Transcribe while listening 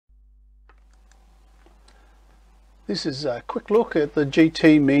This is a quick look at the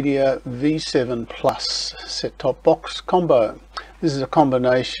GT Media V7 Plus set-top box combo. This is a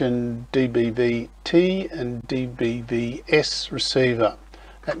combination DBV-T and DBV-S receiver.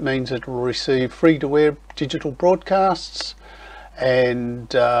 That means it will receive free-to-air digital broadcasts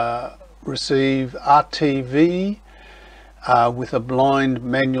and receive RTV with a blind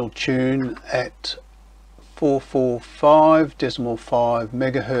manual tune at 445.5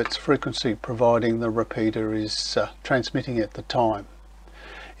 megahertz frequency, providing the repeater is transmitting at the time.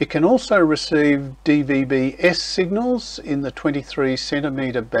 It can also receive DVB-S signals in the 23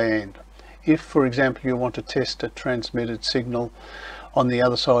 centimeter band. If, for example, you want to test a transmitted signal on the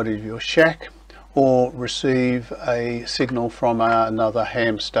other side of your shack, or receive a signal from another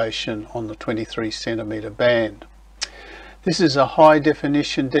ham station on the 23 centimeter band. This is a high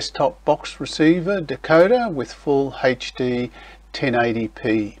definition desktop box receiver decoder with full HD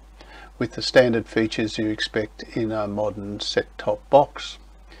 1080p with the standard features you expect in a modern set-top box.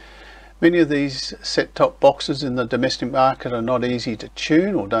 Many of these set-top boxes in the domestic market are not easy to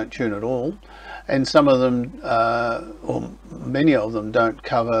tune or don't tune at all, and some of them, or many of them, don't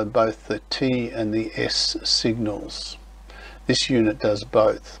cover both the T and the S signals. This unit does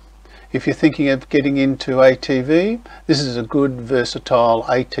both. If you're thinking of getting into ATV, this is a good versatile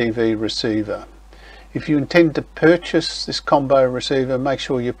ATV receiver. If you intend to purchase this combo receiver, make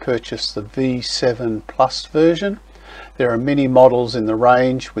sure you purchase the V7 Plus version. There are many models in the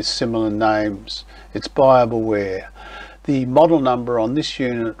range with similar names. It's buyer beware. The model number on this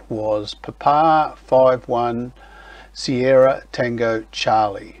unit was Papa 51 Sierra Tango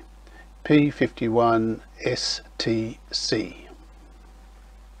Charlie P51 STC.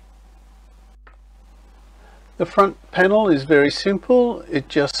 The front panel is very simple. It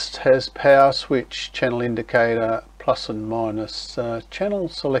just has power switch, channel indicator, plus and minus channel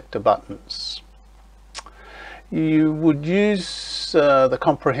selector buttons. You would use the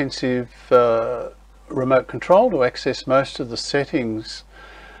comprehensive remote control to access most of the settings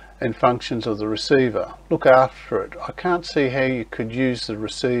and functions of the receiver. Look after it. I can't see how you could use the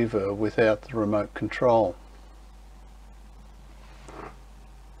receiver without the remote control.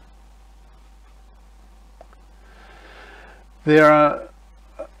 The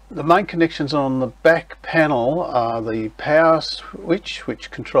main connections on the back panel are the power switch, which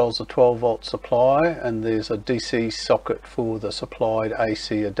controls the 12 volt supply, and there's a DC socket for the supplied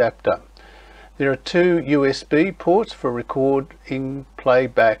AC adapter. There are two USB ports for recording,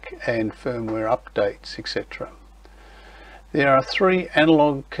 playback and firmware updates, etc. There are three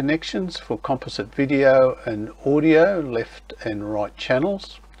analog connections for composite video and audio, left and right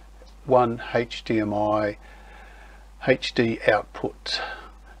channels, one HDMI HD output.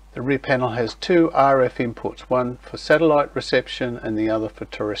 The rear panel has two RF inputs, one for satellite reception and the other for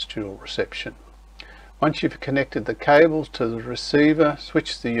terrestrial reception. Once you've connected the cables to the receiver,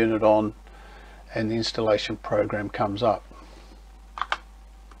 switch the unit on and the installation program comes up.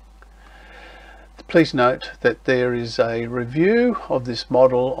 Please note that there is a review of this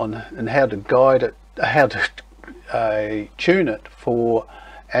model on how to guide it, how to tune it for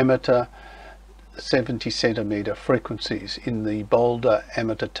amateur 70 centimeter frequencies in the Boulder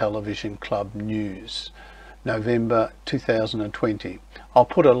Amateur Television Club News, November 2020. I'll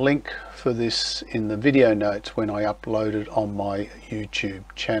put a link for this in the video notes when I upload it on my YouTube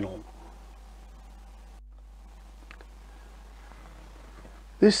channel.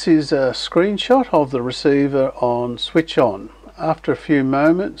 This is a screenshot of the receiver on switch on. After a few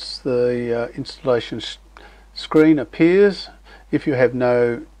moments, the installation screen appears if you have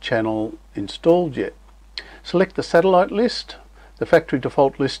no channel installed yet. Select the satellite list. The factory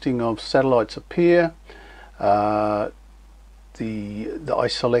default listing of satellites appear. I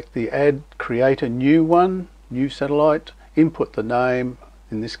select the add, create a new one, new satellite, input the name,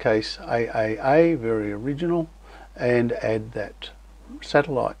 in this case AAA, very original, and add that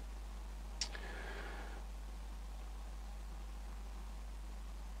satellite.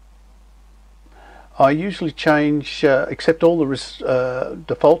 I usually change, accept all the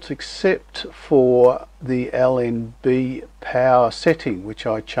defaults except for the LNB power setting, which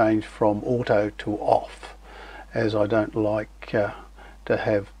I change from auto to off, as I don't like to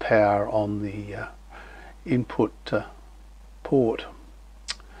have power on the input port.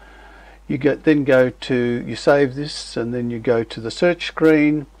 You you save this, and then you go to the search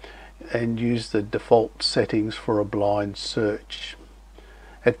screen and use the default settings for a blind search.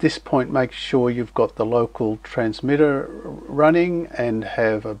 At this point, make sure you've got the local transmitter running and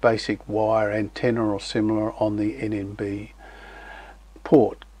have a basic wire antenna or similar on the NNB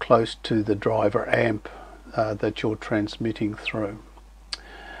port close to the driver amp that you're transmitting through.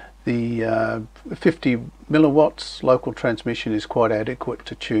 The 50 milliwatts local transmission is quite adequate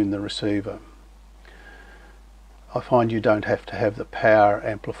to tune the receiver. I find you don't have to have the power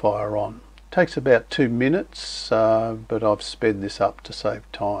amplifier on. It takes about 2 minutes, but I've sped this up to save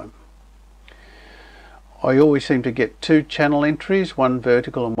time. I always seem to get 2 channel entries, one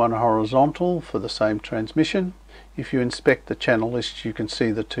vertical and one horizontal for the same transmission. If you inspect the channel list, you can see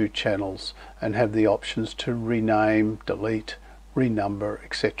the 2 channels and have the options to rename, delete, renumber,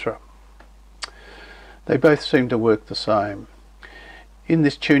 etc. They both seem to work the same. In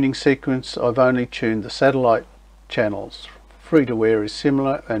this tuning sequence, I've only tuned the satellite channels. Free-to-air is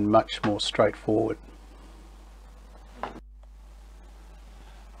similar and much more straightforward.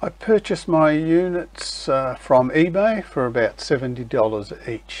 I purchased my units from eBay for about $70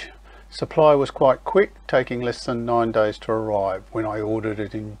 each. Supply was quite quick, taking less than 9 days to arrive when I ordered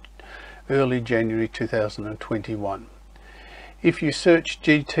it in early January 2021. If you search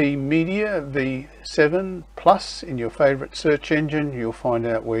GT Media V7 Plus in your favourite search engine, you'll find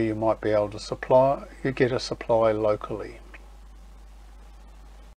out where you might be able to get a supply locally.